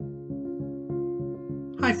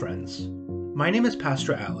Hi, friends. My name is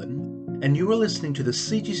Pastor Allen, and you are listening to the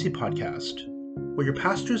CGC podcast, where your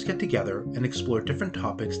pastors get together and explore different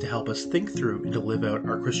topics to help us think through and to live out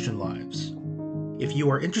our Christian lives. If you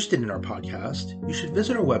are interested in our podcast, you should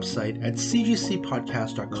visit our website at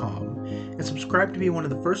cgcpodcast.com and subscribe to be one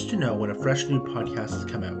of the first to know when a fresh new podcast has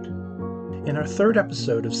come out. In our third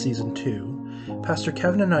episode of Season 2, Pastor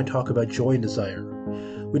Kevin and I talk about joy and desire.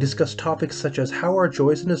 We discuss topics such as how our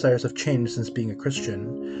joys and desires have changed since being a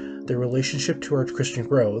Christian, their relationship to our Christian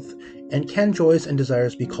growth, and can joys and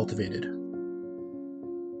desires be cultivated?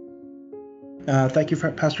 Thank you,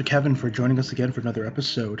 Pastor Kevin, for joining us again for another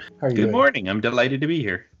episode. How are you doing? Good morning. I'm delighted to be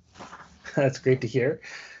here. That's great to hear.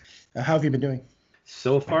 How have you been doing?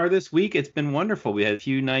 So far this week, it's been wonderful. We had a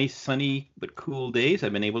few nice, sunny, but cool days.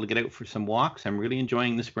 I've been able to get out for some walks. I'm really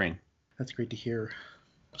enjoying the spring. That's great to hear.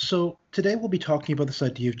 So today we'll be talking about this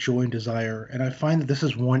idea of joy and desire, and I find that this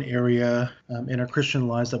is one area in our Christian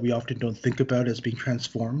lives that we often don't think about as being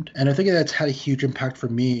transformed, and I think that's had a huge impact for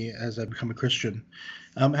me as I've become a Christian.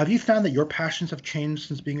 Have you found that your passions have changed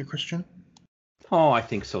since being a Christian? Oh, I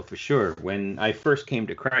think so for sure. When I first came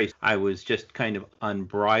to Christ, I was just kind of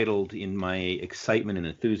unbridled in my excitement and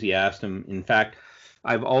enthusiasm. In fact,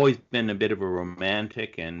 I've always been a bit of a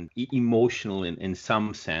romantic and emotional in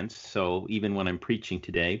some sense, so even when I'm preaching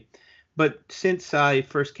today. But since I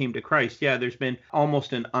first came to Christ, there's been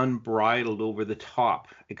almost an unbridled, over-the-top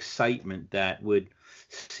excitement that would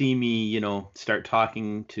see me, start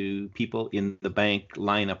talking to people in the bank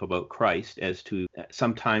lineup about Christ, as to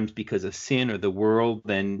sometimes because of sin or the world,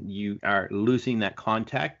 then you are losing that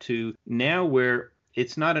contact, to now where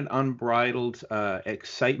it's not an unbridled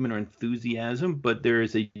excitement or enthusiasm, but there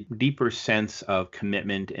is a deeper sense of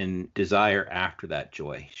commitment and desire after that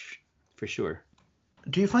joy, for sure.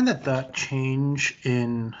 Do you find that change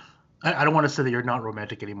in... I don't want to say that you're not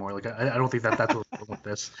romantic anymore. Like I don't think that's what we're going with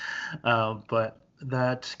this. But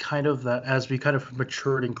that as we kind of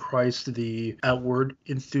matured in Christ, the outward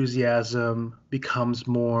enthusiasm becomes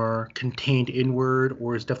more contained inward,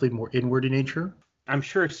 or is definitely more inward in nature? I'm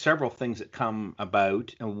sure several things that come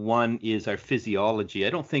about. One is our physiology.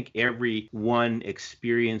 I don't think everyone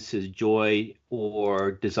experiences joy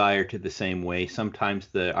or desire to the same way. Sometimes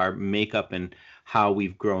our makeup and how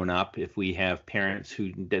we've grown up, if we have parents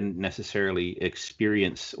who didn't necessarily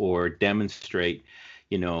experience or demonstrate,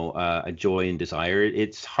 a joy and desire,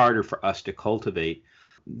 it's harder for us to cultivate.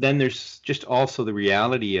 Then there's just also the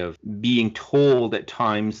reality of being told at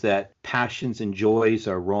times that passions and joys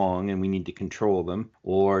are wrong and we need to control them,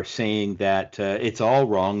 or saying that it's all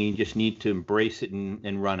wrong and you just need to embrace it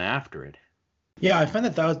and run after it. Yeah, I find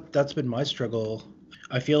that's been my struggle.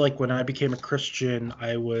 I feel like when I became a Christian,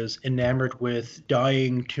 I was enamored with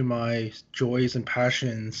dying to my joys and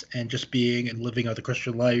passions and just being and living out the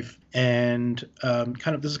Christian life. And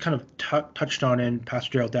this is touched on in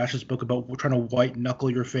Pastor Darrell Dash's book about trying to white knuckle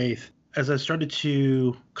your faith. As I started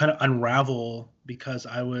to kind of unravel because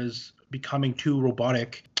I was becoming too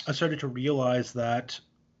robotic, I started to realize that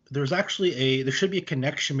there should be a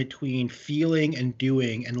connection between feeling and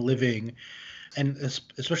doing and living. And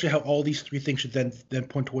especially how all these three things should then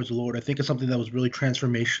point towards the Lord. I think it's something that was really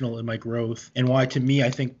transformational in my growth, and why, to me, I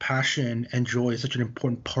think passion and joy is such an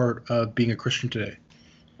important part of being a Christian today.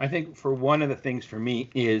 I think for one of the things for me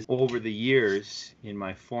is, over the years in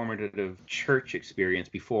my formative church experience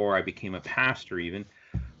before I became a pastor even,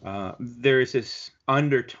 there's this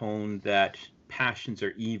undertone that passions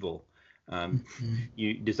are evil.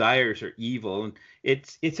 Desires are evil, and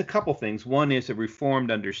it's a couple things. One is a reformed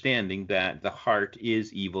understanding that the heart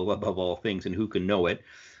is evil above all things, and who can know it.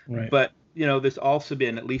 Right. But there's also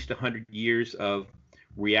been at least 100 years of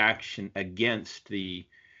reaction against the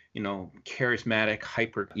charismatic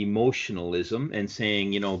hyper emotionalism, and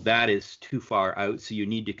saying that is too far out, so you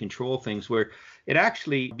need to control things, where it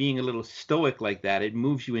actually, being a little stoic like that, it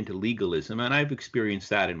moves you into legalism. And I've experienced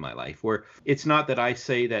that in my life, where it's not that I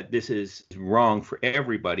say that this is wrong for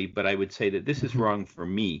everybody, but I would say that this is wrong for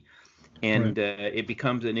me. And it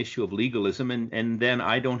becomes an issue of legalism, and then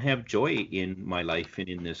I don't have joy in my life and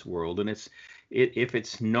in this world. And if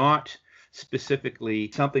it's not specifically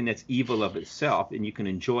something that's evil of itself and you can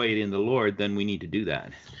enjoy it in the Lord, then we need to do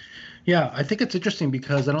that. Yeah, I think it's interesting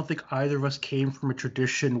because I don't think either of us came from a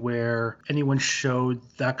tradition where anyone showed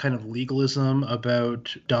that kind of legalism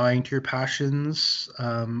about dying to your passions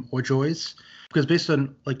or joys. Because based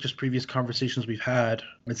on just previous conversations we've had,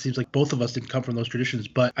 it seems like both of us didn't come from those traditions.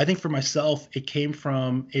 But I think for myself, it came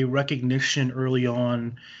from a recognition early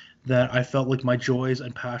on that I felt like my joys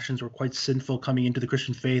and passions were quite sinful coming into the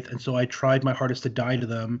Christian faith. And so I tried my hardest to die to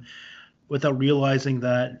them, without realizing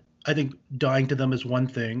that I think dying to them is one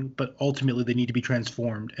thing, but ultimately they need to be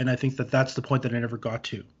transformed. And I think that that's the point that I never got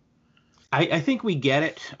to. I think we get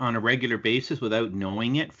it on a regular basis without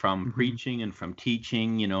knowing it from Mm-hmm. preaching and from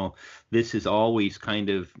teaching. This is always kind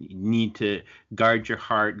of need to guard your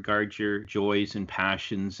heart, guard your joys and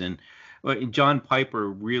passions. And John Piper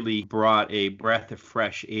really brought a breath of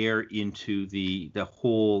fresh air into the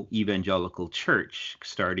whole evangelical church,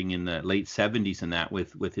 starting in the late 70s and that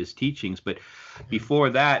with his teachings. But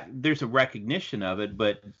before that, there's a recognition of it,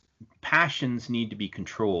 but passions need to be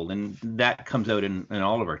controlled, and that comes out in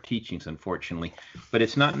all of our teachings, unfortunately, but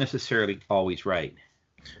it's not necessarily always right.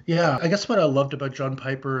 Yeah, I guess what I loved about John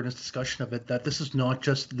Piper and his discussion of it, that this is not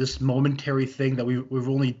just this momentary thing that we've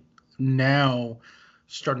only now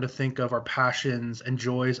starting to think of our passions and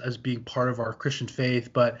joys as being part of our Christian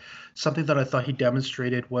faith, but something that I thought he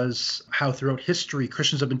demonstrated was how throughout history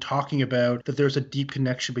Christians have been talking about that there's a deep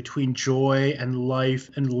connection between joy and life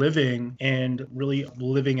and living and really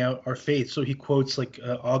living out our faith. So he quotes like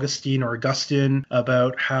Augustine or Augustine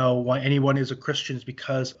about how why anyone is a Christian is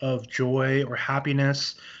because of joy or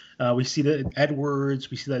happiness. We see that in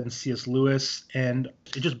Edwards, we see that in C.S. Lewis, and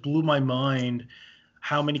it just blew my mind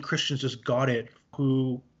how many Christians just got it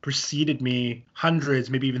who preceded me hundreds,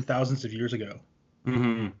 maybe even thousands of years ago.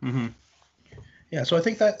 Mm-hmm, mm-hmm. Yeah, so I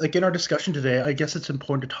think that like in our discussion today, I guess it's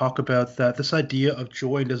important to talk about that this idea of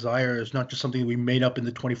joy and desire is not just something we made up in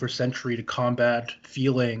the 21st century to combat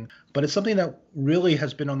feeling, but it's something that really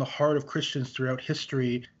has been on the heart of Christians throughout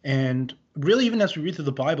history. And really, even as we read through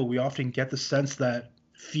the Bible, we often get the sense that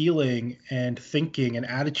feeling and thinking and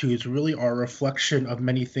attitudes really are a reflection of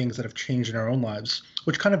many things that have changed in our own lives,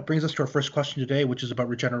 which kind of brings us to our first question today, which is about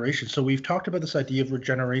regeneration. So we've talked about this idea of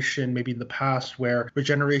regeneration maybe in the past, where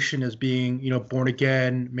regeneration is being, born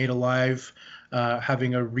again, made alive,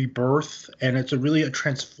 having a rebirth, and it's really a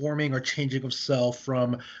transforming or changing of self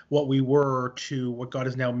from what we were to what God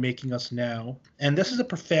is now making us now. And this is a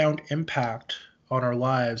profound impact on our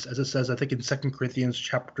lives, as it says, I think in 2 Corinthians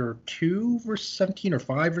chapter 2, verse 17 or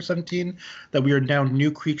 5 or 17, that we are now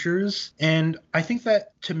new creatures. And I think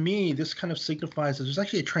that to me, this kind of signifies that there's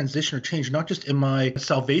actually a transition or change, not just in my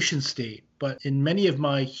salvation state, but in many of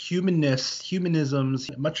my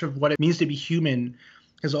humanisms, much of what it means to be human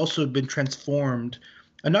has also been transformed.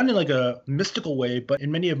 And not in like a mystical way, but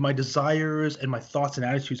in many of my desires and my thoughts and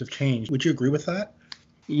attitudes have changed. Would you agree with that?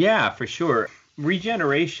 Yeah, for sure.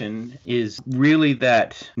 Regeneration is really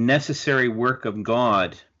that necessary work of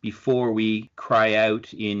God before we cry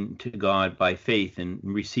out into God by faith and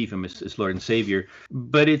receive him as Lord and Savior.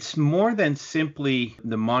 But it's more than simply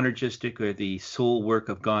the monergistic or the soul work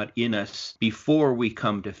of God in us before we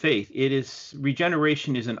come to faith.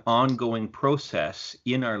 Regeneration is an ongoing process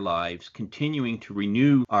in our lives, continuing to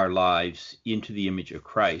renew our lives into the image of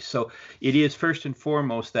Christ. So it is first and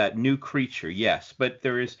foremost that new creature, yes, but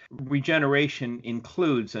regeneration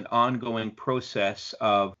includes an ongoing process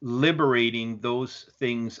of liberating those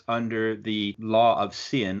things under the law of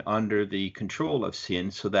sin, under the control of sin,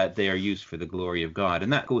 so that they are used for the glory of God.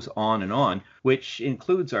 And that goes on, which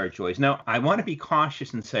includes our joys. Now, I want to be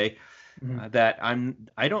cautious and say that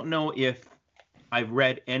I don't know if I've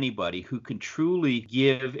read anybody who can truly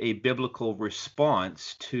give a biblical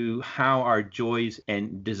response to how our joys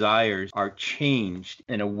and desires are changed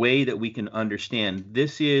in a way that we can understand.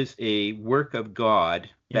 This is a work of God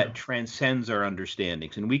that transcends our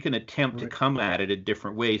understandings, and we can attempt to come at it in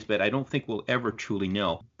different ways, but I don't think we'll ever truly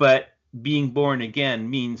know. But being born again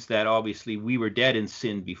means that obviously we were dead in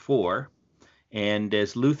sin before. And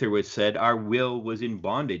as Luther was said, our will was in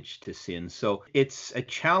bondage to sin. So it's a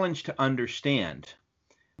challenge to understand.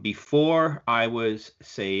 Before I was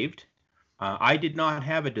saved, I did not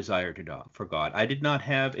have a desire for God. I did not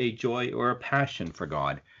have a joy or a passion for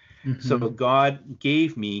God. So God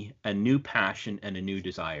gave me a new passion and a new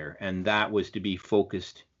desire, and that was to be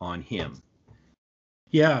focused on him.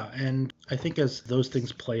 Yeah, and I think as those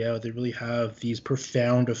things play out, they really have these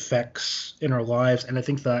profound effects in our lives. And I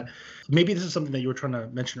think that maybe this is something that you were trying to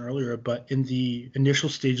mention earlier, but in the initial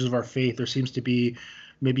stages of our faith, there seems to be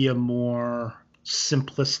maybe a more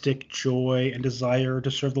simplistic joy and desire to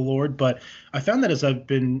serve the Lord. But I found that as I've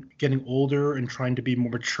been getting older and trying to be more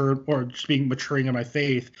mature or just being maturing in my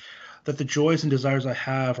faith, that the joys and desires I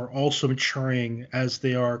have are also maturing as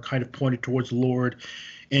they are kind of pointed towards the Lord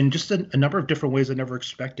in just a number of different ways I never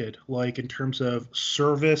expected, like in terms of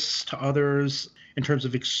service to others, in terms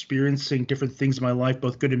of experiencing different things in my life,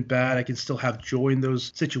 both good and bad. I can still have joy in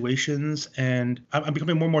those situations. And I'm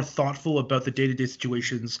becoming more and more thoughtful about the day-to-day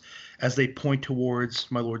situations as they point towards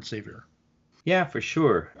my Lord and Savior. Yeah, for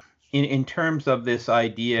sure. In terms of this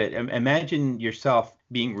idea, imagine yourself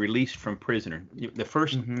being released from prisoner. The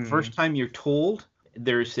first Mm-hmm. time you're told,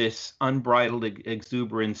 there's this unbridled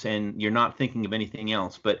exuberance and you're not thinking of anything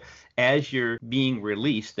else. But as you're being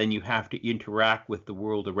released, then you have to interact with the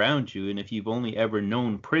world around you. And if you've only ever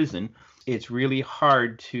known prison, it's really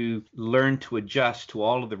hard to learn to adjust to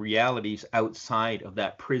all of the realities outside of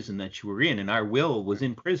that prison that you were in. And our will was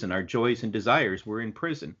in prison. Our joys and desires were in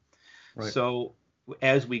prison. Right. So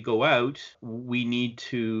as we go out, we need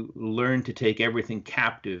to learn to take everything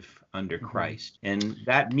captive under Christ. And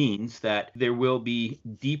that means that there will be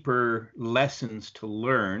deeper lessons to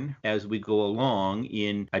learn as we go along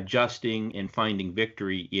in adjusting and finding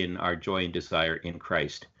victory in our joy and desire in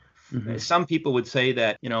Christ. Mm-hmm. Some people would say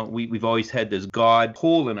that, we've always had this God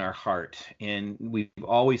hole in our heart, and we've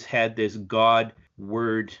always had this God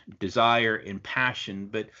word desire and passion.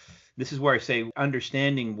 But this is where I say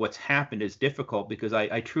understanding what's happened is difficult, because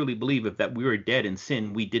I truly believe if that we were dead in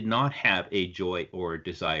sin, we did not have a joy or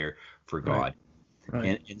desire for God.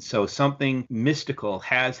 Right. And so something mystical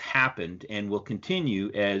has happened and will continue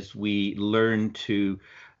as we learn to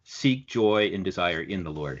seek joy and desire in the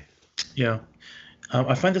Lord. Yeah.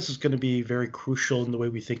 I find this is going to be very crucial in the way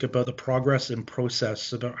we think about the progress and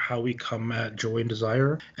process about how we come at joy and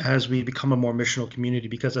desire as we become a more missional community.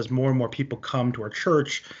 Because as more and more people come to our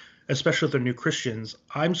church, especially if they're new Christians,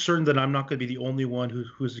 I'm certain that I'm not going to be the only one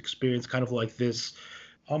who's experienced kind of like this,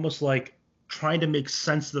 almost like trying to make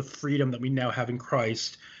sense of the freedom that we now have in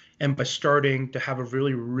Christ, and by starting to have a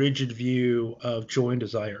really rigid view of joy and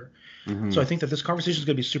desire. Mm-hmm. So I think that this conversation is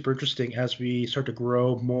going to be super interesting as we start to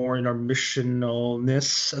grow more in our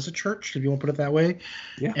missionalness as a church, if you want to put it that way.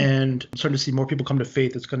 Yeah. And starting to see more people come to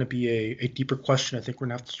faith. It's going to be a deeper question I think we're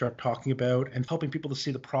going to have to start talking about, and helping people to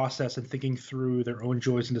see the process and thinking through their own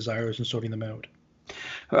joys and desires and sorting them out.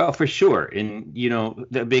 Well, for sure. And,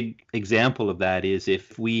 the big example of that is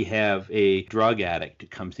if we have a drug addict that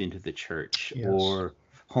comes into the church, Yes. or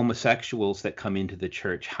homosexuals that come into the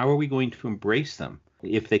church, how are we going to embrace them?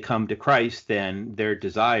 If they come to Christ, then their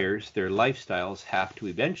desires, their lifestyles have to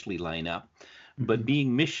eventually line up. But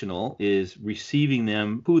being missional is receiving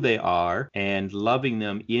them who they are and loving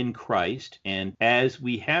them in Christ. And as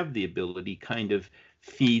we have the ability, kind of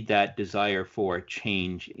feed that desire for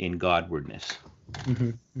change in Godwardness.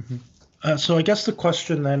 So I guess the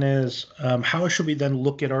question then is, how should we then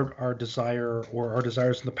look at our desire or our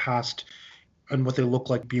desires in the past and what they look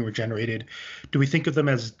like being regenerated? Do we think of them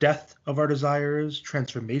as death of our desires,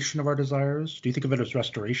 transformation of our desires? Do you think of it as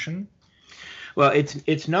restoration? Well,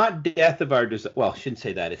 it's not death of our desire. Well, I shouldn't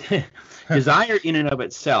say that. Desire in and of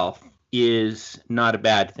itself is not a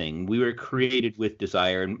bad thing. We were created with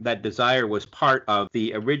desire, and that desire was part of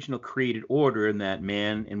the original created order, in that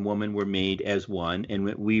man and woman were made as one,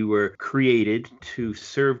 and we were created to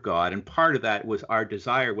serve God, and part of that was our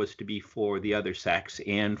desire was to be for the other sex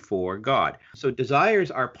and for God. So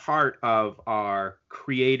desires are part of our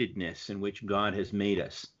createdness in which God has made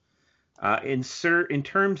us. In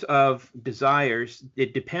terms of desires,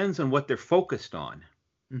 it depends on what they're focused on.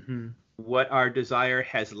 Mm-hmm. What our desire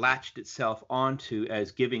has latched itself onto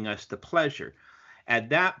as giving us the pleasure. At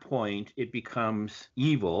that point, it becomes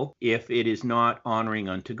evil if it is not honoring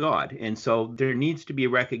unto God. And so there needs to be a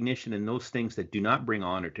recognition in those things that do not bring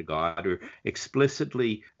honor to God, or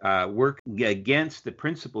explicitly work against the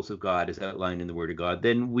principles of God as outlined in the Word of God.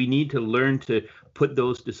 Then we need to learn to put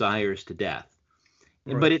those desires to death.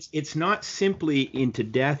 Right. But it's not simply into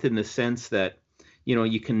death in the sense that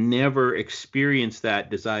you can never experience that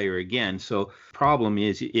desire again. So problem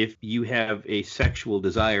is, if you have a sexual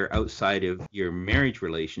desire outside of your marriage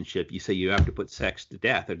relationship, you say you have to put sex to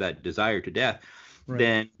death, or that desire to death, right,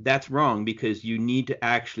 then that's wrong, because you need to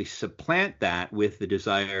actually supplant that with the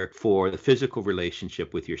desire for the physical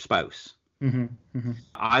relationship with your spouse.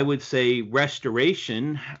 I would say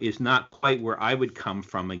restoration is not quite where I would come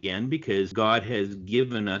from again, because God has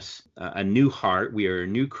given us a new heart. We are a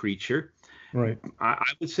new creature. Right.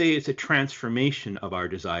 I would say it's a transformation of our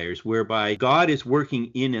desires, whereby God is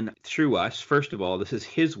working in and through us. First of all, this is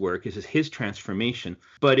his work, this is his transformation,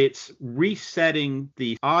 but it's resetting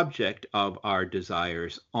the object of our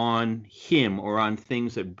desires on him, or on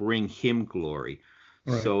things that bring him glory.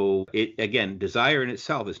 Right. So again, desire in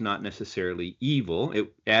itself is not necessarily evil.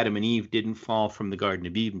 Adam and Eve didn't fall from the Garden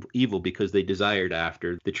of evil because they desired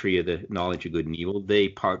after the tree of the knowledge of good and evil. They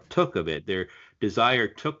partook of it. Their desire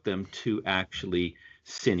took them to actually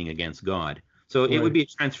sinning against God. So Right. It would be a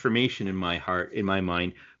transformation in my heart, in my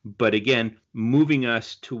mind. But again, moving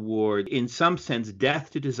us toward, in some sense, death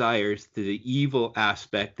to desires, to the evil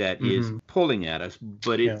aspect that is pulling at us.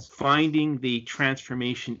 But it's finding the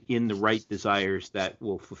transformation in the right desires that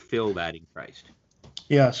will fulfill that in Christ.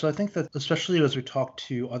 Yeah, so I think that especially as we talk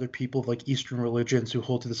to other people of like Eastern religions who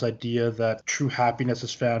hold to this idea that true happiness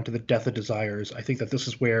is found to the death of desires, I think that this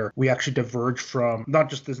is where we actually diverge from not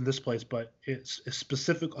just this in this place, but it's a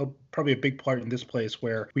specific, probably a big part in this place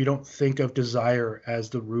where we don't think of desire as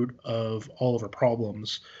the root of all of our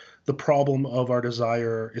problems. The problem of our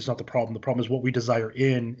desire is not the problem. The problem is what we desire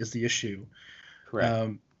in is the issue.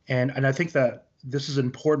 Correct. And I think that this is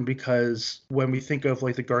important because when we think of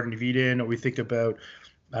like the Garden of Eden, or we think about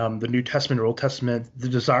the New Testament or Old Testament, the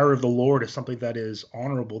desire of the Lord is something that is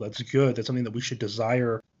honorable, that's good, that's something that we should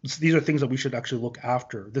desire. These are things that we should actually look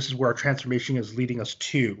after. This is where our transformation is leading us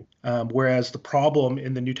to. Whereas the problem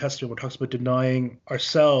in the New Testament, when it talks about denying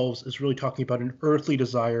ourselves, is really talking about an earthly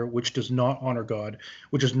desire which does not honor God,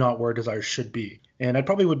 which is not where our desires should be. And I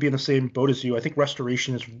probably would be in the same boat as you. I think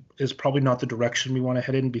restoration is probably not the direction we want to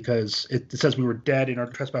head in, because it says we were dead in our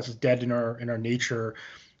trespasses, dead in our nature.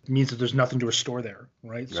 It means that there's nothing to restore there,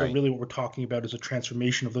 right? So Right. really what we're talking about is a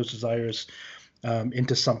transformation of those desires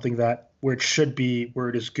into something that where it should be, where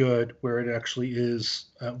it is good, where it actually is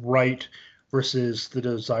right, versus the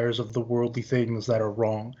desires of the worldly things that are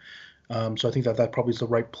wrong. So I think that that probably is the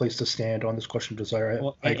right place to stand on this question of desire.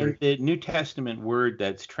 Well, I agree. and the New Testament word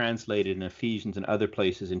that's translated in Ephesians and other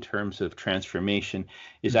places in terms of transformation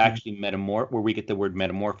is Hmm. actually where we get the word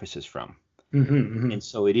metamorphosis from. Hmm. Hmm. And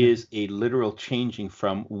so it Yeah. is a literal changing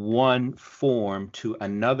from one form to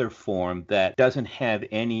another form that doesn't have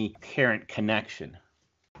any apparent connection.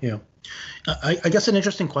 Yeah. I guess an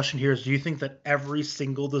interesting question here is, do you think that every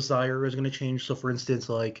single desire is going to change? So, for instance,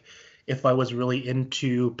 like if I was really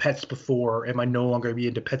into pets before, am I no longer going to be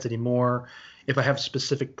into pets anymore? If I have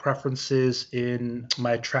specific preferences in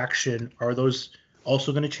my attraction, are those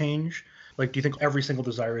also going to change? Like, do you think every single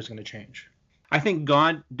desire is going to change? I think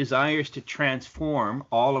God desires to transform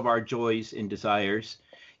all of our joys and desires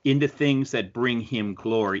into things that bring him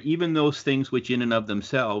glory, even those things which in and of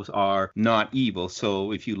themselves are not evil.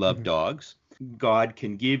 So if you love Hmm. dogs, God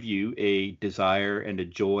can give you a desire and a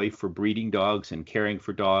joy for breeding dogs and caring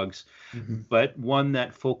for dogs, Hmm. but one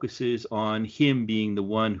that focuses on him being the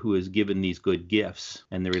one who has given these good gifts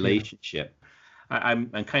and the Yeah. relationship. I'm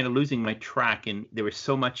kind of losing my track, and there was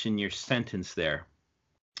so much in your sentence there.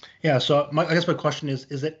 Yeah. So, I guess my question is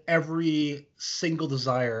that every single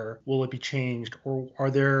desire, will it be changed? Or are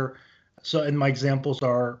there, so, and my examples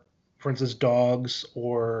are, for instance, dogs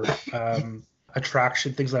or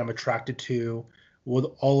attraction, things that I'm attracted to.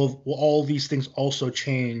 Will all these things also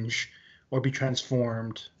change or be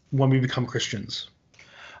transformed when we become Christians?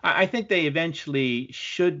 I think they eventually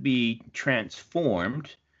should be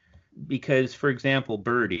transformed because, for example,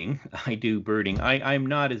 birding, I do birding. I'm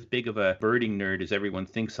not as big of a birding nerd as everyone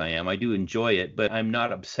thinks I am. I do enjoy it, but I'm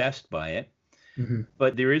not obsessed by it. Hmm.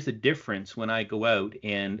 But there is a difference when I go out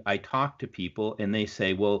and I talk to people and they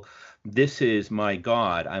say, well, this is my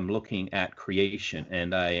God. I'm looking at creation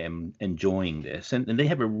and I am enjoying this. And they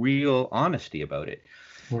have a real honesty about it,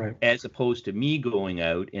 Right. as opposed to me going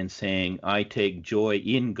out and saying, I take joy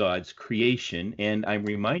in God's creation and I'm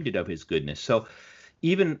reminded of his goodness. So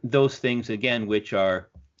even those things, again, which are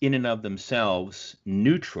in and of themselves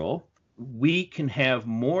neutral, we can have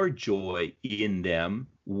more joy in them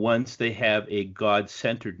once they have a God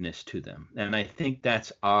centeredness to them. And I think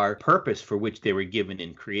that's our purpose for which they were given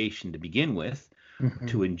in creation to begin with, Hmm.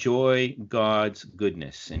 to enjoy God's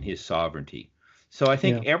goodness and his sovereignty. So I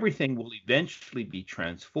think Yeah. everything will eventually be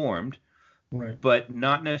transformed, Right. but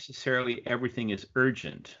not necessarily everything is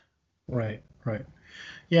urgent. Right. Right.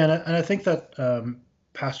 Yeah, and I think that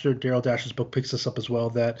Pastor Daryl Dash's book picks this up as well,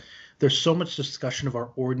 that there's so much discussion of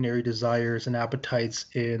our ordinary desires and appetites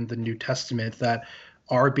in the New Testament that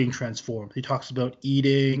are being transformed. He talks about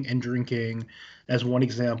eating and drinking as one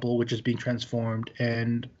example, which is being transformed,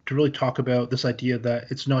 and to really talk about this idea that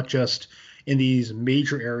it's not just in these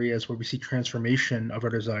major areas where we see transformation of our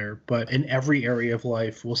desire, but in every area of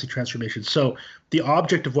life, we'll see transformation. So the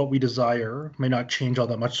object of what we desire may not change all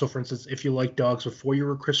that much. So, for instance, if you like dogs before you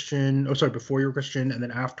were Christian, oh, sorry, before you were Christian, and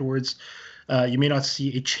then afterwards, you may not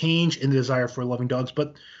see a change in the desire for loving dogs,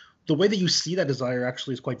 but the way that you see that desire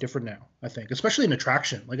actually is quite different now, I think, especially in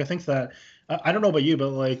attraction. Like, I think that, I don't know about you, but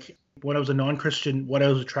like when I was a non Christian, what I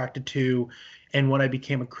was attracted to, and when I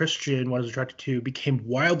became a Christian, what I was attracted to became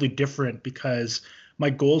wildly different because my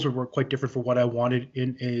goals were quite different for what I wanted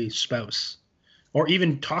in a spouse, or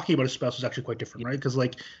even talking about a spouse was actually quite different, right? Because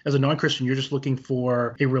like as a non-Christian, you're just looking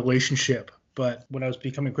for a relationship. But when I was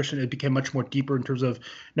becoming a Christian, it became much more deeper in terms of,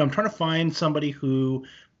 no, I'm trying to find somebody who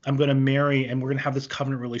I'm going to marry and we're going to have this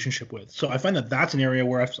covenant relationship with. So I find that that's an area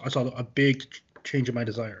where I saw a big change in my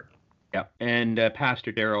desire. Yeah, and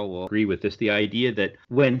Pastor Darrell will agree with this. The idea that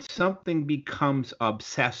when something becomes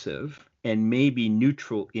obsessive and maybe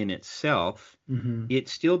neutral in itself, Hmm. it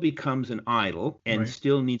still becomes an idol and Right.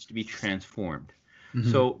 still needs to be transformed. Hmm.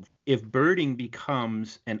 So if birding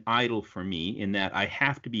becomes an idol for me, in that I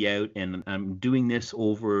have to be out and I'm doing this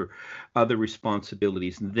over other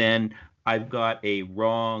responsibilities, then I've got a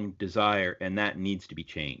wrong desire and that needs to be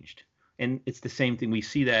changed. And it's the same thing. We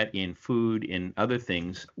see that in food, in other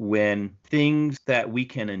things. When things that we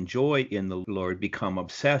can enjoy in the Lord become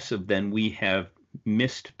obsessive, then we have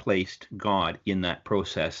misplaced God in that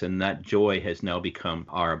process, and that joy has now become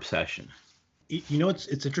our obsession. You know, it's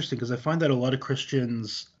interesting because I find that a lot of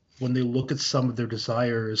Christians, when they look at some of their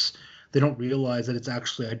desires, they don't realize that it's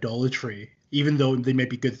actually idolatry, even though they may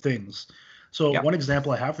be good things. So Yep. one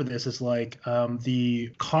example I have for this is like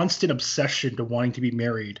the constant obsession to wanting to be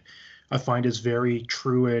married. I find is very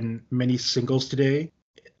true in many singles today.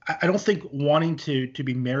 I don't think wanting to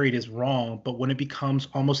be married is wrong, but when it becomes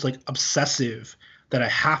almost like obsessive that I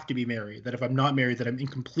have to be married, that if I'm not married, that I'm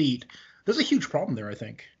incomplete, there's a huge problem there, I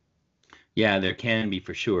think. Yeah, there can be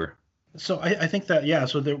for sure. So I think that yeah.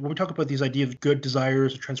 So when we talk about these idea of good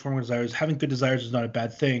desires, transforming desires, having good desires is not a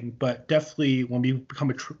bad thing. But definitely, when we become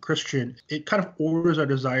a Christian, it kind of orders our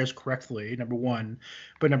desires correctly. Number one,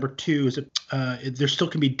 but number two is that there still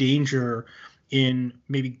can be danger in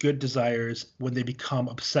maybe good desires when they become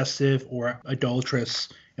obsessive or idolatrous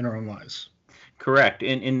in our own lives. Correct.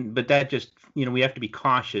 And but that just, we have to be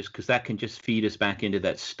cautious because that can just feed us back into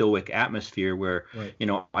that stoic atmosphere where, Right.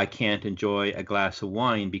 I can't enjoy a glass of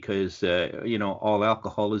wine because, all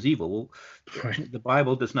alcohol is evil. Well, Right. the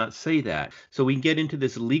Bible does not say that. So we get into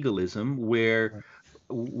this legalism where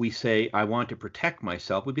Right. we say, I want to protect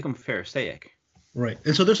myself. We become Pharisaic. Right.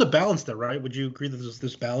 And so there's a balance there, right? Would you agree that there's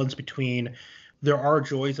this balance between there are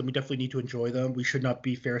joys and we definitely need to enjoy them. We should not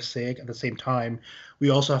be Pharisaic at the same time. We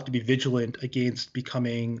also have to be vigilant against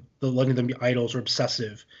becoming letting them be idols or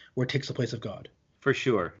obsessive, where it takes the place of God. For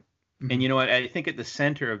sure. And Hmm. you know what? I think at the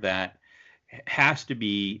center of that has to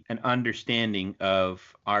be an understanding of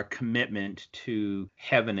our commitment to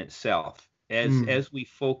heaven itself. Mm. As we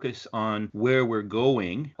focus on where we're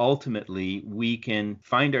going, ultimately we can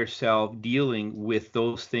find ourselves dealing with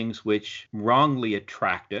those things which wrongly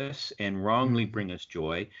attract us and wrongly Mm. bring us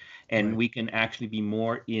joy, and Right. we can actually be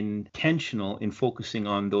more intentional in focusing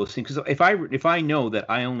on those things. Because if I know that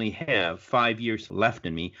I only have 5 years left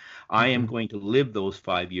in me, I am Hmm. going to live those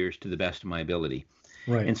 5 years to the best of my ability.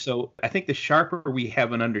 Right. And so I think the sharper we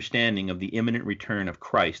have an understanding of the imminent return of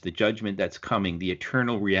Christ, the judgment that's coming, the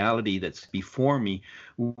eternal reality that's before me,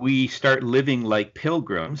 we start living like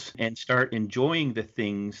pilgrims and start enjoying the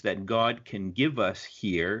things that God can give us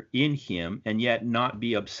here in Him, and yet not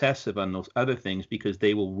be obsessive on those other things because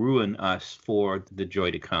they will ruin us for the joy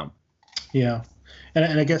to come. Yeah.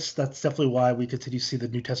 And I guess that's definitely why we continue to see the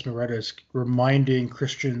New Testament writers reminding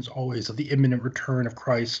Christians always of the imminent return of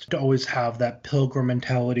Christ, to always have that pilgrim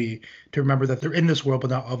mentality, to remember that they're in this world but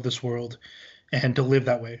not of this world, and to live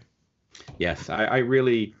that way. Yes, I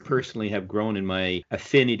really personally have grown in my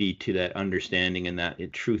affinity to that understanding and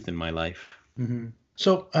that truth in my life. Hmm.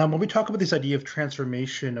 So, when we talk about this idea of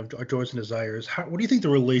transformation of our joys and desires, what do you think the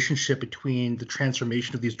relationship between the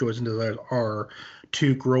transformation of these joys and desires are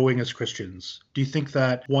to growing as Christians? Do you think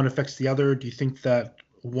that one affects the other? Do you think that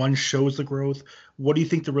one shows the growth? What do you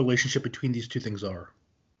think the relationship between these two things are?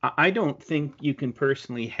 I don't think you can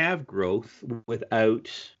personally have growth without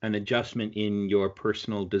an adjustment in your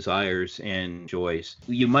personal desires and joys.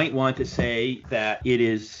 You might want to say that it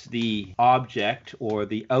is the object or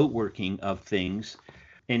the outworking of things.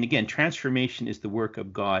 And again, transformation is the work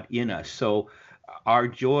of God in us. So our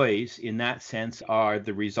joys in that sense are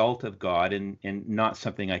the result of God, and not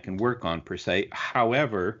something I can work on per se.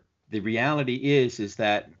 However, the reality is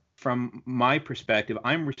that from my perspective,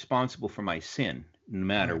 I'm responsible for my sin no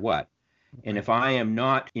matter Right. what. And Right. if I am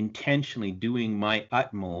not intentionally doing my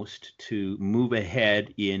utmost to move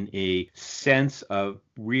ahead in a sense of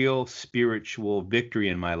real spiritual victory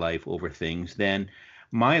in my life over things, then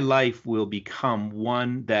my life will become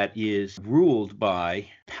one that is ruled by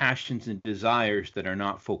passions and desires that are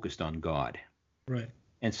not focused on God. Right.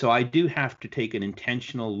 And so I do have to take an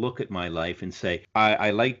intentional look at my life and say,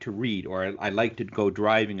 I like to read, or I like to go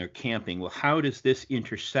driving or camping. Well, how does this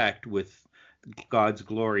intersect with God's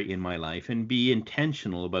glory in my life? And be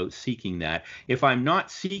intentional about seeking that. If I'm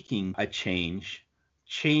not seeking a change,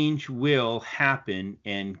 change will happen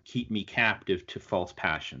and keep me captive to false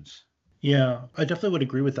passions. Yeah, I definitely would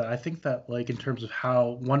agree with that. I think that, like, in terms of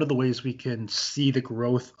how one of the ways we can see the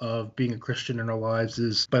growth of being a Christian in our lives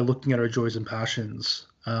is by looking at our joys and passions.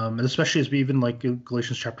 And especially as we even like in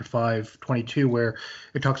Galatians chapter 5:22, where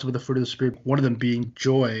it talks about the fruit of the Spirit, one of them being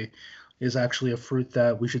joy, is actually a fruit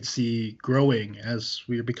that we should see growing as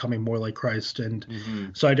we are becoming more like Christ. And Hmm.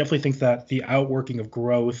 so I definitely think that the outworking of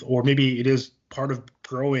growth, or maybe it is part of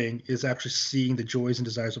growing, is actually seeing the joys and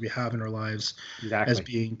desires that we have in our lives as Exactly.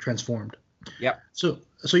 being transformed. Yep. So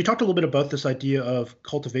you talked a little bit about this idea of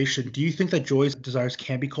cultivation. Do you think that joys and desires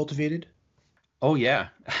can be cultivated? Oh, yeah.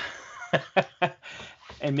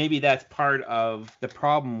 And maybe that's part of the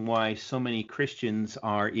problem why so many Christians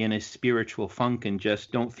are in a spiritual funk and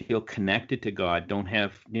just don't feel connected to God, don't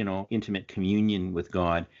have, intimate communion with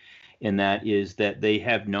God. And that is that they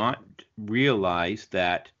have not realized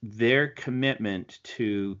that their commitment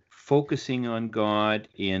to focusing on God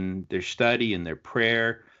in their study and their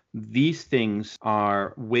prayer, these things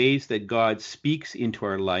are ways that God speaks into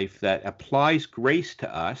our life that applies grace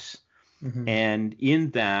to us, Hmm. and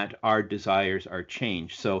in that our desires are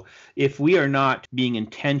changed. So if we are not being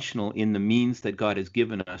intentional in the means that God has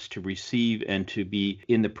given us to receive and to be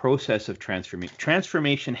in the process of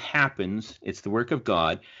transformation happens. It's the work of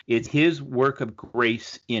God. It's his work of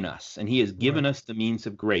grace in us, and he has given Right. us the means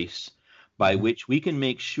of grace by Hmm. which we can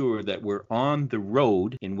make sure that we're on the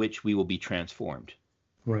road in which we will be transformed.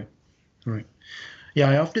 Right. Right. Yeah,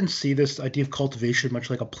 I often see this idea of cultivation much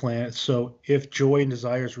like a plant. So if joy and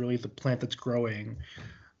desire is really the plant that's growing,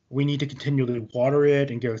 we need to continually water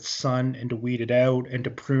it and give it sun and to weed it out and to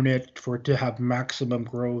prune it for it to have maximum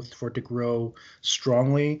growth, for it to grow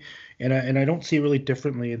strongly. And I don't see it really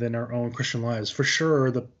differently than our own Christian lives. For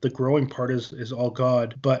sure, the growing part is all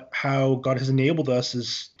God, but how God has enabled us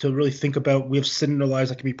is to really think about we have sin in our lives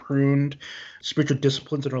that can be pruned, spiritual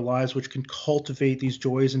disciplines in our lives which can cultivate these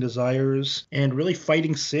joys and desires. And really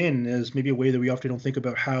fighting sin is maybe a way that we often don't think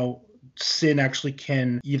about how sin actually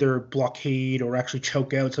can either blockade or actually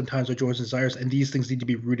choke out sometimes our joys and desires, and these things need to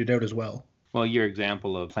be rooted out as well. Well, your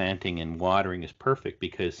example of planting and watering is perfect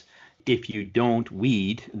because if you don't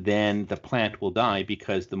weed, then the plant will die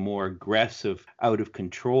because the more aggressive, out of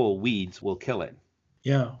control weeds will kill it.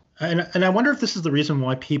 Yeah. And I wonder if this is the reason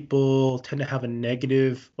why people tend to have a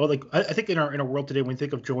negative, well, like I think in our world today, when we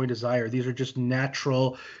think of joy and desire, these are just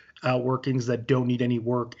natural workings that don't need any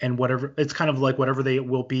work, and whatever it's kind of like whatever they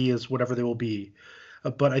will be is whatever they will be.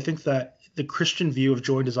 But I think that the Christian view of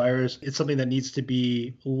joy and desires, it's something that needs to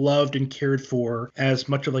be loved and cared for as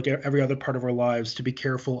much of like every other part of our lives, to be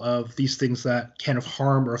careful of these things that can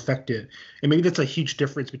harm or affect it. And maybe that's a huge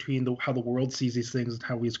difference between how the world sees these things and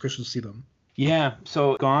how we as Christians see them. Yeah,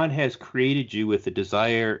 so God has created you with a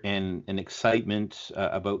desire and an excitement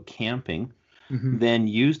about camping. Hmm. Then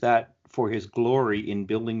use that for his glory in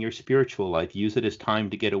building your spiritual life. Use it as time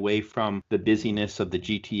to get away from the busyness of the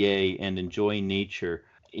GTA and enjoy nature.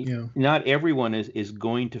 Yeah. Not everyone is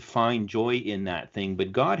going to find joy in that thing,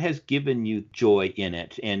 but God has given you joy in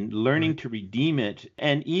it, and learning Right. to redeem it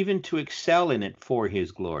and even to excel in it for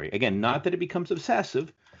his glory. Again, not that it becomes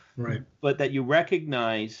obsessive, Right. but that you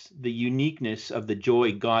recognize the uniqueness of the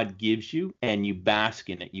joy God gives you and you bask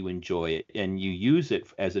in it, you enjoy it, and you use it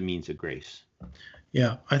as a means of grace.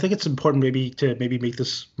 Yeah, I think it's important maybe to maybe make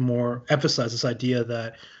this more emphasize this idea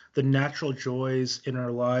that the natural joys in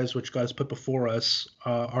our lives, which God has put before us,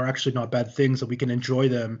 are actually not bad things. That we can enjoy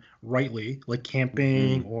them rightly, like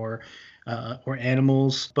camping Mhm. or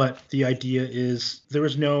animals. But the idea is there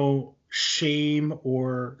is no shame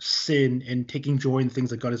or sin in taking joy in things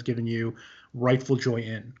that God has given you rightful joy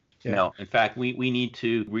in. Yeah. No, in fact, we need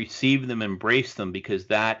to receive them, embrace them, because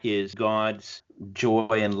that is God's joy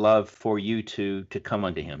and love for you to come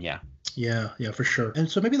unto Him. Yeah. Yeah, yeah, for sure. And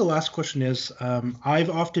so maybe the last question is, I've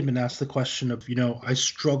often been asked the question of, I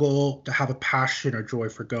struggle to have a passion or joy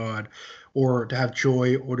for God, or to have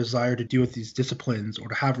joy or desire to deal with these disciplines, or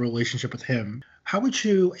to have a relationship with Him. How would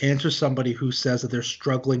you answer somebody who says that they're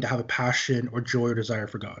struggling to have a passion or joy or desire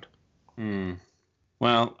for God? Mm.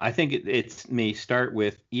 Well, I think it's may start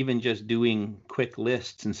with even just doing quick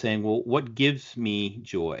lists and saying, well, what gives me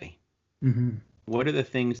joy? Hmm. What are the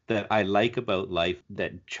things that I like about life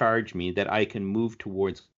that charge me that I can move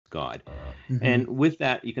towards God? Hmm. And with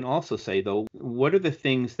that, you can also say, though, what are the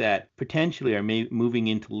things that potentially are moving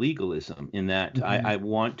into legalism in that I Hmm.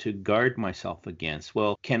 want to guard myself against?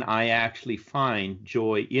 Well, can I actually find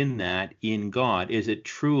joy in that in God? Is it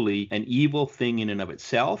truly an evil thing in and of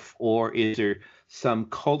itself, or is there some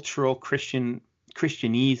cultural Christian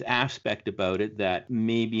Christianese aspect about it that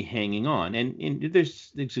may be hanging on. And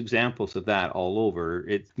there's examples of that all over.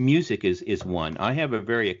 Music is one. I have a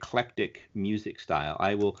very eclectic music style.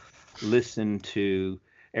 I will listen to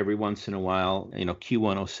every once in a while,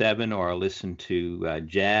 Q107, or I'll listen to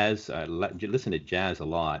jazz. I listen to jazz a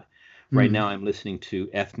lot. Right now I'm listening to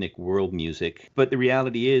ethnic world music. But the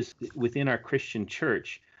reality is, within our Christian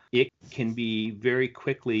church, it can be very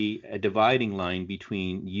quickly a dividing line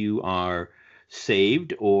between you are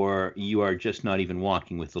saved or you are just not even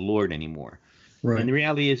walking with the Lord anymore. Right. And the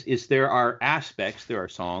reality is there are aspects, there are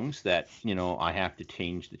songs that, I have to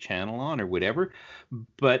change the channel on or whatever.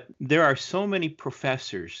 But there are so many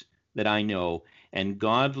professors that I know and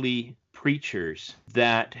godly preachers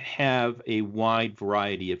that have a wide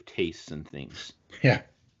variety of tastes and things. Yeah.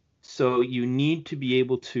 So you need to be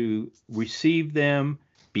able to receive them,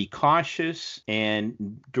 be cautious,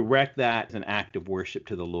 and direct that as an act of worship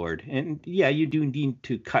to the Lord. And yeah, you do need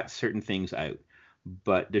to cut certain things out,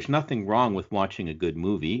 but there's nothing wrong with watching a good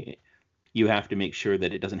movie. You have to make sure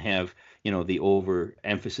that it doesn't have, the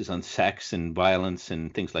overemphasis on sex and violence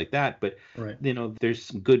and things like that. But, Right.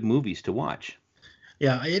 There's good movies to watch.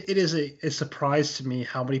 Yeah, it is a surprise to me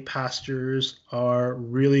how many pastors are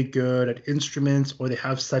really good at instruments, or they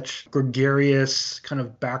have such gregarious kind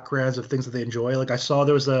of backgrounds of things that they enjoy. Like I saw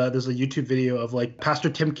there's a YouTube video of like Pastor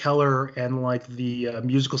Tim Keller and like the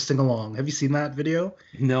musical sing-along. Have you seen that video?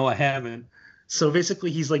 No, I haven't. So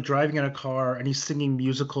basically, he's like driving in a car and he's singing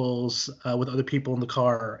musicals with other people in the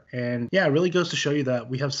car. And yeah, it really goes to show you that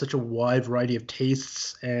we have such a wide variety of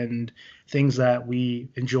tastes and things that we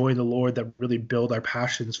enjoy in the Lord that really build our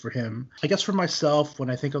passions for Him. I guess for myself, when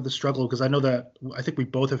I think of the struggle, because I think we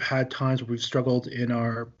both have had times where we've struggled in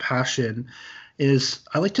our passion, is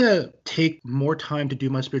I like to take more time to do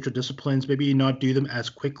my spiritual disciplines, maybe not do them as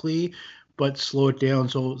quickly, but slow it down.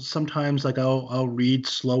 So sometimes like I'll read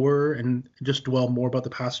slower and just dwell more about the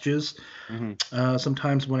passages.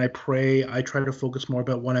 Sometimes when I pray, I try to focus more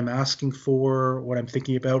about what I'm asking for, what I'm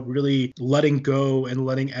thinking about, really letting go and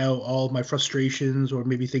letting out all of my frustrations, or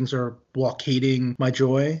maybe things are blockading my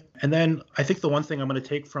joy. And then I think the one thing I'm going to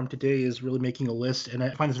take from today is really making a list. And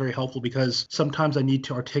I find this very helpful because sometimes I need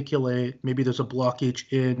to articulate, maybe there's a blockage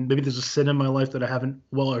maybe there's a sin in my life that I haven't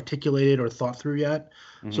well articulated or thought through yet.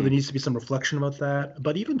 So there needs to be some reflection about that.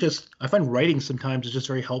 But even just, I find writing sometimes is just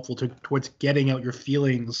very helpful towards getting out your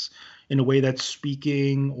feelings in a way that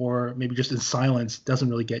speaking or maybe just in silence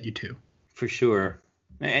doesn't really get you to. For sure.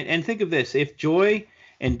 And think of this, if joy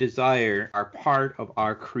and desire are part of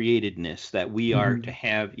our createdness that we are to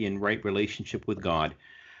have in right relationship with God,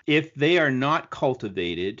 if they are not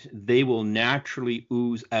cultivated, they will naturally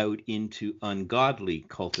ooze out into ungodly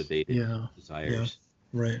cultivated desires. Yeah.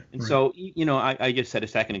 Right. And so, I just said a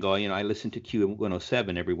second ago, I listen to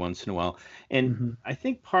Q107 every once in a while. And I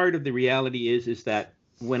think part of the reality is that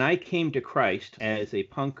when I came to Christ as a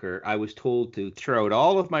punker, I was told to throw out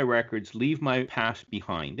all of my records, leave my past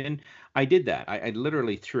behind. And I did that. I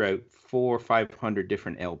literally threw out 400 or 500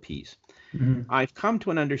 different LPs. I've come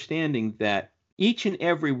to an understanding that each and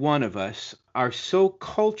every one of us are so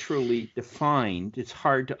culturally defined, it's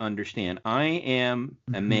hard to understand. I am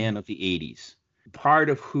a man of the 80s. Part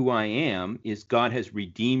of who I am is God has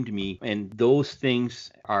redeemed me, and those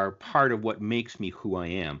things are part of what makes me who I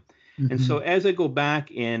am. And so as I go back,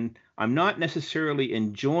 and I'm not necessarily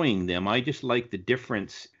enjoying them, I just like the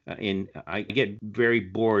difference I get very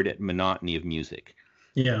bored at monotony of music.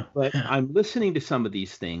 Yeah. But I'm listening to some of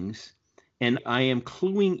these things, and I am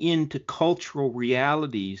cluing into cultural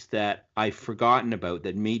realities that I've forgotten about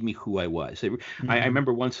that made me who I was. I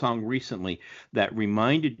remember one song recently that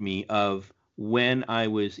reminded me of when I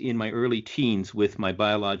was in my early teens with my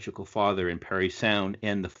biological father in Parry Sound,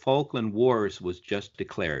 and the Falkland Wars was just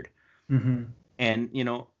declared. And,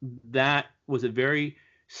 that was a very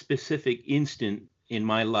specific instant in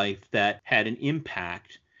my life that had an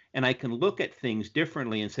impact. And I can look at things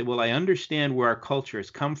differently and say, well, I understand where our culture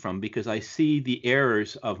has come from because I see the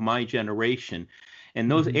errors of my generation.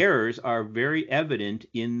 And those errors are very evident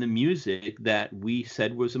in the music that we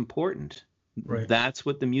said was important. Right. That's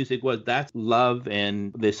what the music was. That's love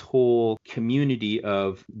and this whole community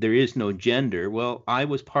of there is no gender. Well, I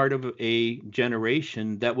was part of a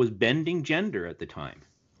generation that was bending gender at the time.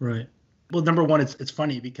 Right. Well, number one, it's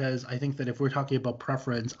funny because I think that if we're talking about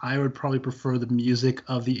preference, I would probably prefer the music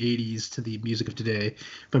of the 80s to the music of today.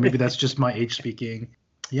 But maybe that's just my age speaking.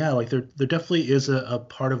 Yeah, like there definitely is a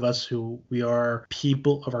part of us who we are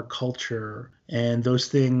people of our culture, and those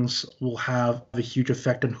things will have a huge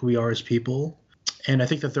effect on who we are as people. And I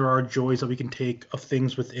think that there are joys that we can take of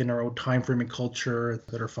things within our own time frame and culture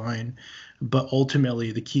that are fine. But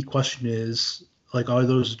ultimately, the key question is, Like, are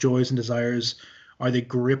those joys and desires, are they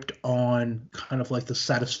gripped on kind of like the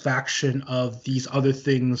satisfaction of these other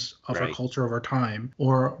things of our Right. culture of our time?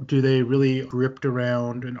 Or do they really gripped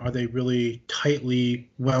around, and are they really tightly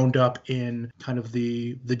wound up in kind of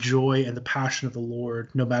the joy and the passion of the Lord,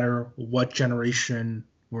 no matter what generation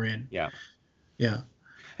we're in? Yeah. Yeah.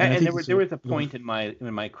 And I And think there was a point in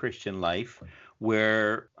my Christian life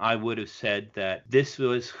where I would have said that this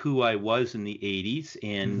was who I was in the 80s,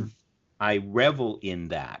 and I revel in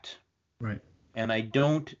that. right. And I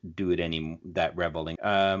don't do it that reveling.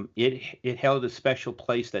 It held a special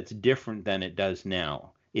place that's different than it does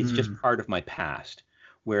now. It's just part of my past,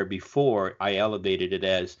 where before I elevated it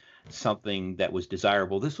as something that was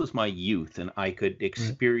desirable. This was my youth, and I could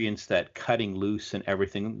experience that cutting loose and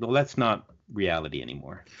everything. Well, that's not reality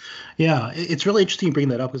anymore. Yeah, it's really interesting you bring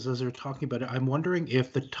that up, because as they're talking about it, I'm wondering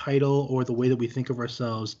if the title or the way that we think of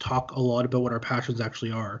ourselves talk a lot about what our passions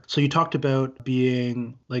actually are. So you talked about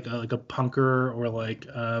being like a punker, or like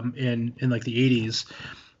in like the 80s.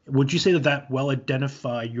 Would you say that that well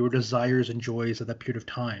identify your desires and joys at that period of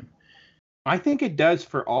time? I think it does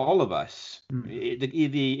for all of us. Mm-hmm.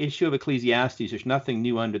 The issue of Ecclesiastes, there's nothing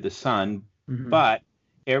new under the sun, but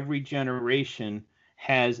every generation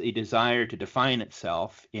has a desire to define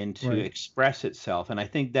itself and to Right. express itself. And I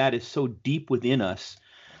think that is so deep within us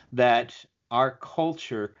that our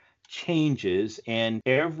culture changes, and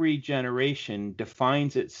every generation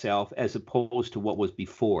defines itself as opposed to what was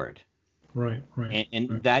before it. Right. Right.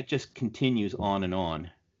 And that just continues on and on.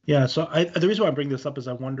 Yeah, so the reason why I bring this up is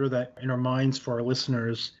I wonder that in our minds, for our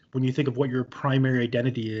listeners, when you think of what your primary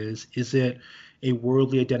identity is it a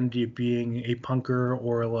worldly identity of being a punker,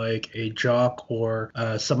 or like a jock, or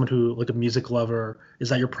someone who, like, a music lover? Is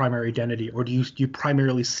that your primary identity? Or do you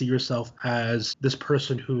primarily see yourself as this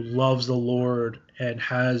person who loves the Lord and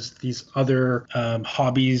has these other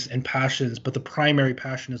hobbies and passions, but the primary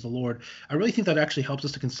passion is the Lord? I really think that actually helps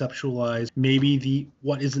us to conceptualize maybe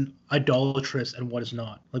what isn't idolatrous and what is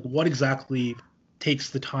not. Like, what exactly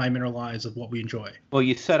takes the time in our lives of what we enjoy. Well,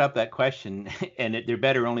 you set up that question, and there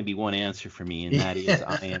better only be one answer for me, and that is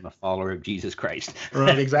I am a follower of Jesus Christ.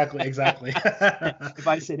 Right, exactly. If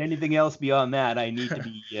I said anything else beyond that, I need to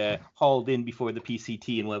be hauled in before the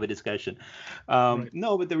PCT and we'll have a discussion. Right.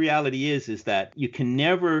 No, but the reality is that you can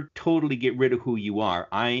never totally get rid of who you are.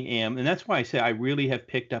 I am, and that's why I say I really have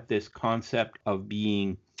picked up this concept of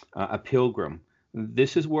being a pilgrim.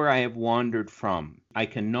 This is where I have wandered from. I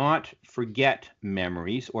cannot forget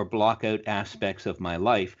memories or block out aspects of my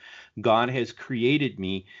life. God has created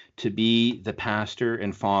me to be the pastor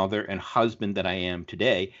and father and husband that I am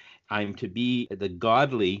today. I'm to be the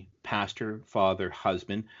godly pastor, father,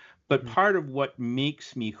 husband. But part of what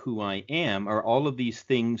makes me who I am are all of these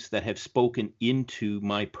things that have spoken into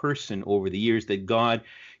my person over the years that God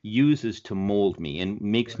uses to mold me and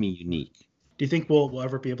makes me unique. Do you think we'll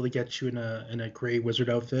ever be able to get you in a gray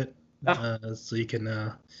wizard outfit, so you can?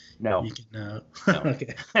 No. You can. No.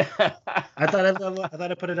 Okay. I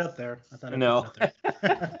thought I put it out there. No.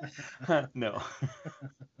 No.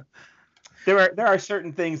 There are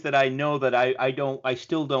certain things that I know that I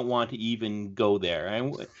still don't want to even go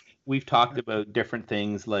there. We've talked about different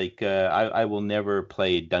things, like I will never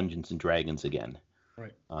play Dungeons and Dragons again.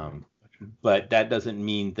 Right. But that doesn't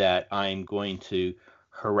mean that I'm going to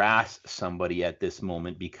harass somebody at this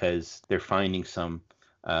moment because they're finding some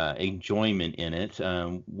enjoyment in it.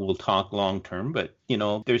 We'll talk long term, but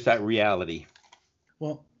there's that reality.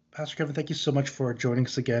 Well, Pastor Kevin, thank you so much for joining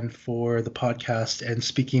us again for the podcast and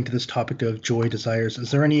speaking to this topic of joy desires.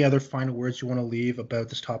 Is there any other final words you want to leave about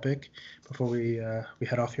this topic before we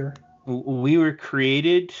head off here? We were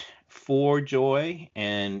created for joy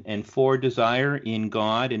and for desire in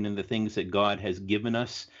God and in the things that God has given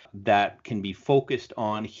us that can be focused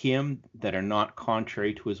on Him, that are not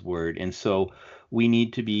contrary to His word. And so we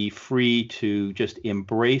need to be free to just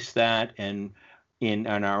embrace that, and in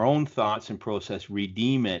our own thoughts and process,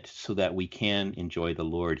 redeem it so that we can enjoy the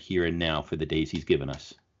Lord here and now for the days He's given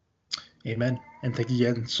us. Amen. And thank you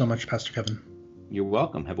again so much, Pastor Kevin. You're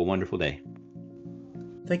welcome. Have a wonderful day.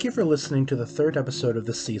 Thank you for listening to the third episode of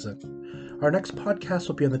this season. Our next podcast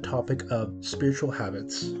will be on the topic of spiritual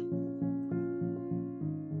habits.